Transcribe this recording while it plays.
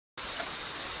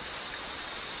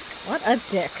What a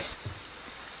dick.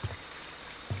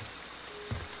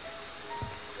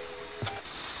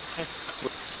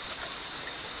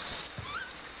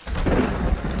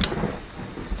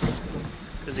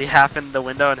 Is he half in the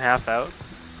window and half out?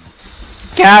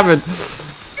 Gavin!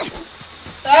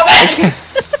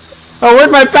 Oh,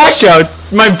 where'd my bat go?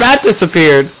 My bat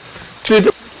disappeared. Through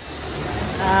the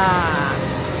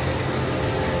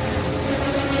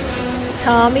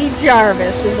Tommy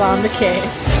Jarvis is on the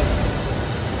case.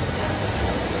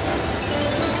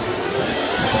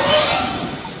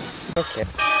 Okay.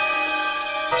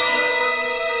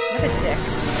 What a dick.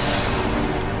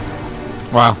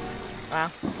 Wow.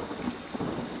 Wow.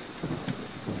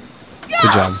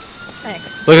 Good job.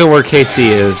 Thanks. Look at where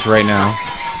KC is right now.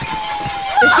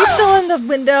 Is he still in the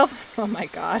window? Oh my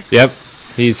god. Yep.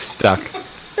 He's stuck.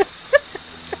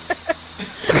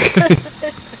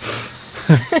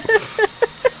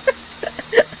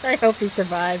 I hope he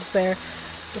survives there.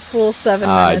 The full 7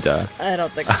 minutes. I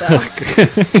don't think so.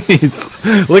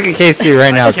 Look at KC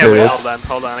right now, Curtis.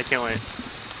 Hold on, I can't wait.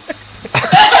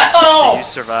 Oh! You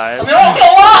survived. I'm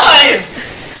alive!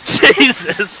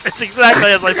 Jesus, it's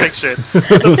exactly as I pictured.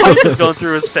 The pipe is going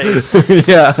through his face.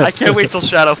 Yeah. I can't wait till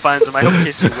Shadow finds him. I hope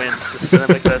Casey wins to sit him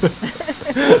like this.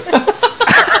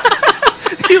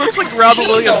 He looks like Robin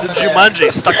Williams in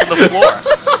Jumanji, stuck on the floor.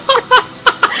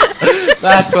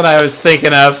 That's what I was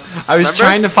thinking of. I was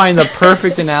trying to find the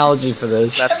perfect analogy for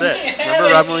this. That's it.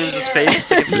 Remember Robin Williams' face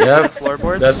sticking through the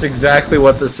floorboards? That's exactly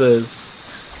what this is.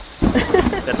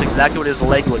 That's exactly what his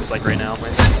leg looks like right now.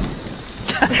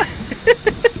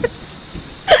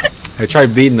 I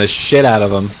tried beating the shit out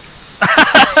of him.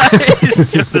 He's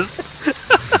doing this.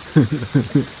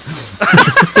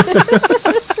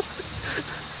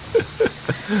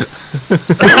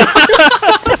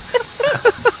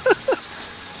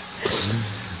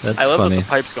 That's I love funny. that the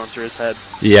pipe's going through his head.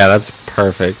 Yeah, that's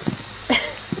perfect.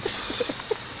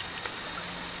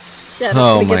 Shadow's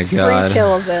Oh gonna my get god. 3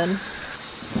 kills in.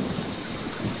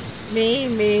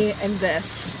 Me, and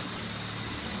this.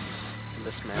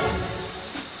 This man.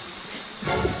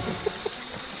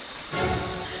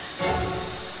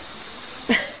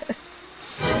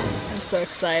 I'm so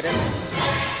excited.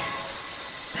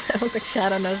 I don't think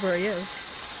Shadow knows where he is.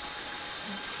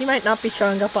 He might not be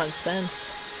showing up on Sense.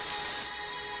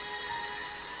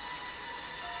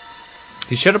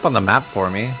 He showed up on the map for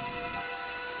me.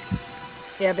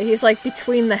 Yeah, but he's like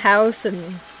between the house and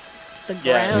the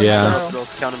ground. Yeah. So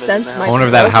Count him as Sense in the might I wonder be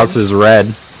if that broken. house is red.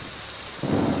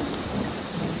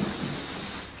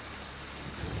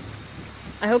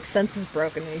 I hope Sense is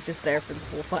broken and he's just there for the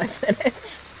full 5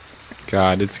 minutes.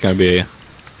 God, it's gonna be...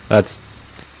 That's...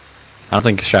 I don't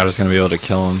think Shadow's gonna be able to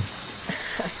kill him.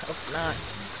 I hope not.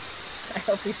 I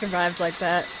hope he survives like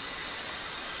that.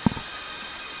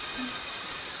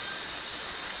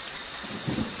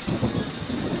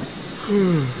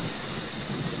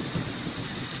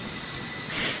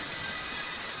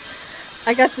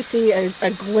 I got to see a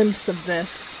glimpse of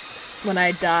this when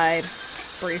I died,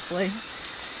 briefly.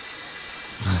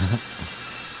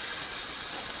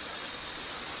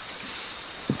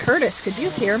 Curtis, could you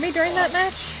hear me during that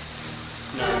match?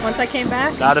 No. Once I came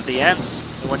back? Not at the end.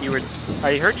 When you were,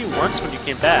 I heard you once when you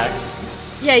came back.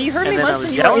 Yeah, you heard And me then I once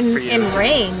was when you were yelling for you. in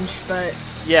range, but...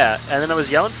 Yeah, and then I was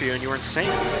yelling for you, and you weren't saying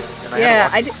anything. And Yeah,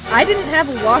 I I didn't have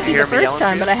a walkie Did you hear the me first yelling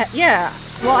time, for but you? yeah.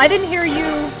 Well, I didn't hear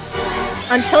you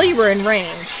until you were in range.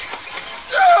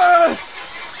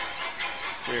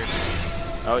 Weird.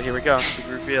 Oh, here we go. Big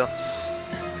reveal.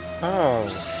 Oh.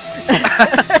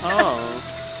 Oh.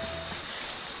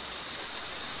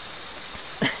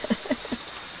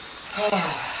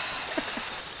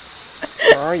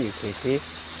 Where are you, Casey?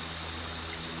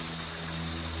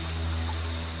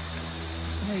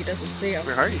 No, he doesn't see him.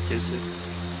 Where are you, Casey?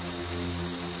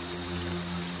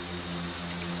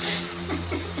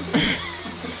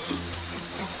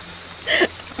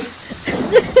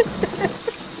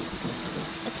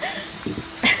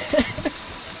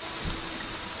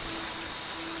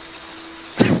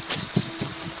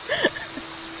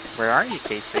 Where are you,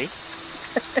 Casey?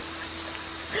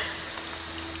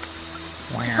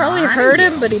 Probably heard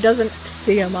him, but he doesn't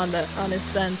see him on his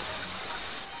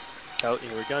sense. Oh,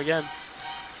 here we go again.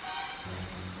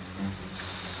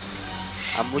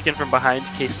 I'm looking from behind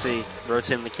KC,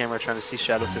 rotating the camera, trying to see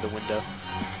Shadow through the window.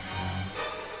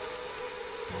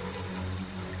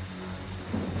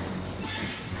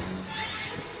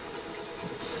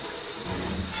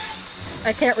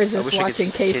 I can't I resist wish I could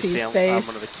watching see Casey's Casey on face.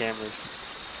 one of the cameras.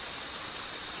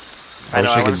 I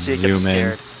wish I wanna could see it get zoom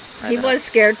in. scared. He was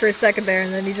scared for a second there,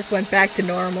 and then he just went back to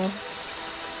normal.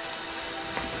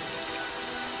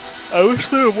 I wish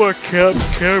there were more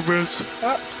cameras.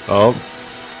 Oh.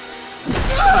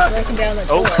 Breaking down the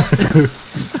Oh. door.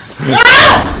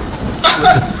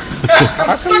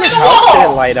 How come the house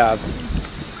didn't light up?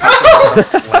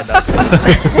 Lined up.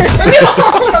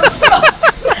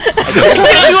 He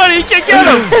can't do it! He can't get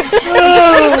him!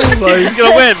 He's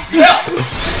gonna win!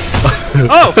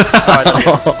 Oh!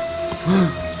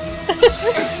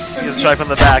 He's gonna try from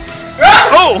the back.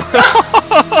 Oh!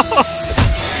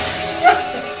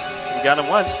 You got him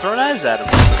once, throw knives at him.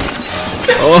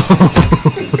 Oh.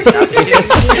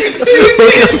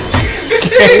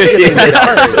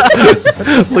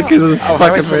 Look at this Oh,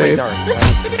 fucking face.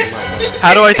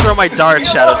 How do I throw my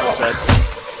darts? Shadow just said.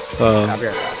 I'll be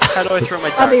right back. How do I throw my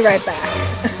darts? I'll be right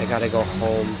back. I gotta go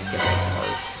home to get my card.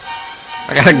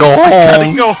 I gotta go Gotta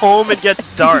home. go home and get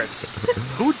darts.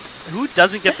 Who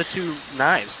doesn't get the 2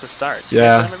 knives to start? Do you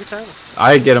Yeah. guys get them every time?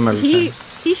 I get him every time.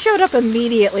 He showed up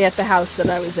immediately at the house that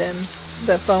I was in,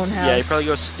 the phone house. Yeah, he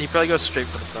probably goes straight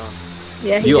for the phone.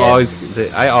 Yeah, he You did. always.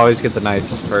 I always get the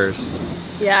knives first.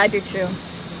 Yeah, I do too.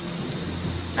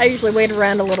 I usually wait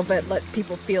around a little bit, let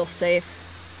people feel safe.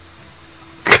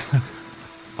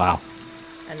 Wow.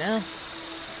 I know.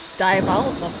 It's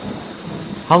diabolical.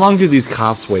 How long do these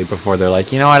cops wait before they're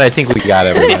like, you know what? I think we got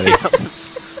everybody.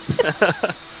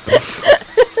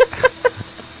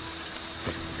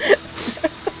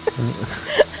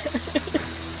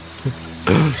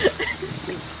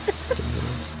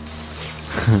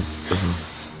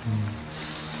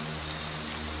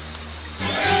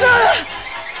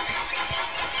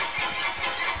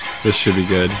 This should be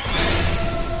good.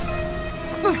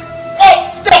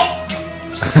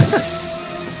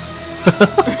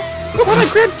 Well, I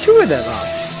grabbed 2 of them up.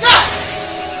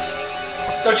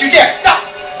 Don't you dare! No!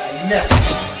 You missed.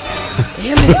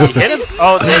 Damn it. You hit him?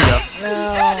 Oh, there you go.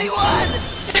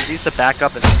 No. He needs to back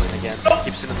up and swing again.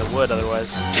 Keeps it in the wood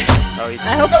otherwise. Oh, he just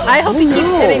I hope he keeps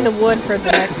hitting the wood for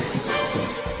the next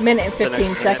minute and the next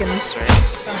 15 minute seconds. straight.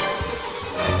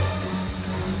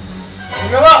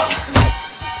 Leave me alone!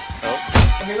 Oh.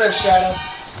 Let me live, Shadow.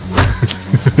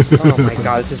 Oh my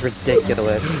god, this is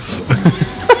ridiculous.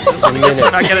 That's why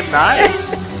we're not getting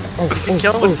knives. Oh, You can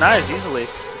kill him with knives easily.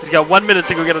 He's got 1 minute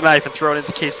to go get a knife and throw it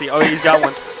into KC. Oh, he's got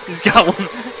one. He's got one.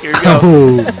 Here we go.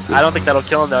 I don't think that'll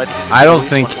kill him though. I think he's gonna I get don't at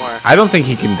least think. one more. I don't think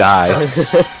he can die.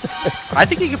 I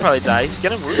think he could probably die. He's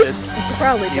getting wounded. He could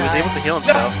probably He was die. able to heal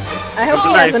himself. I hope There's a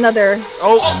he has knife. another.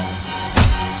 Oh!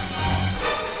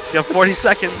 He's got 40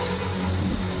 seconds.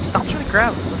 Stop trying to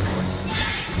grab him.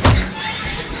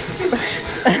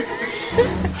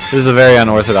 This is a very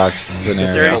unorthodox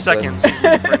scenario. 30 seconds. He's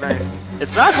looking for a knife.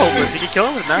 It's not hopeless. He can kill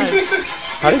him with knives.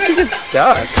 How did you get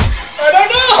stuck? I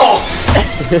don't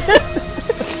know!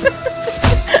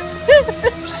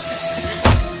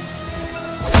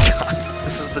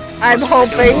 This is the. I'm most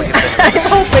hoping. ridiculous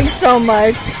I'm hoping so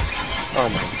much. Oh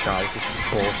my god, this is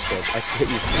bullshit. I hit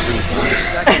you 3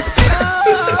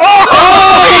 times.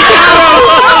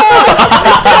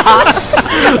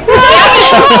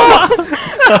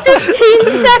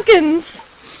 15 seconds.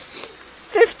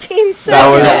 15 seconds. That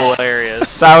was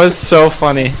hilarious. that was so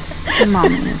funny.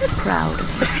 Mommy is proud of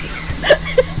you.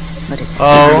 But it's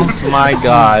Oh my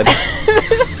god.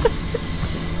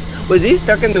 Was he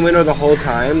stuck in the window the whole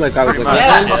time? Like I was Pretty like,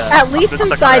 much, Yes. yeah. At least Been stuck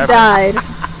since I forever. died.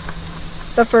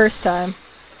 The first time.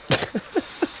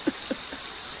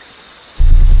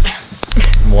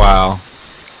 Wow.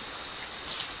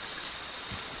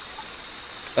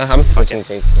 I'm switching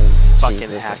things. Fucking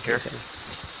Jesus. hacker.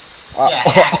 Yeah,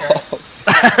 hacker.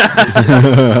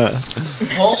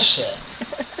 Bullshit.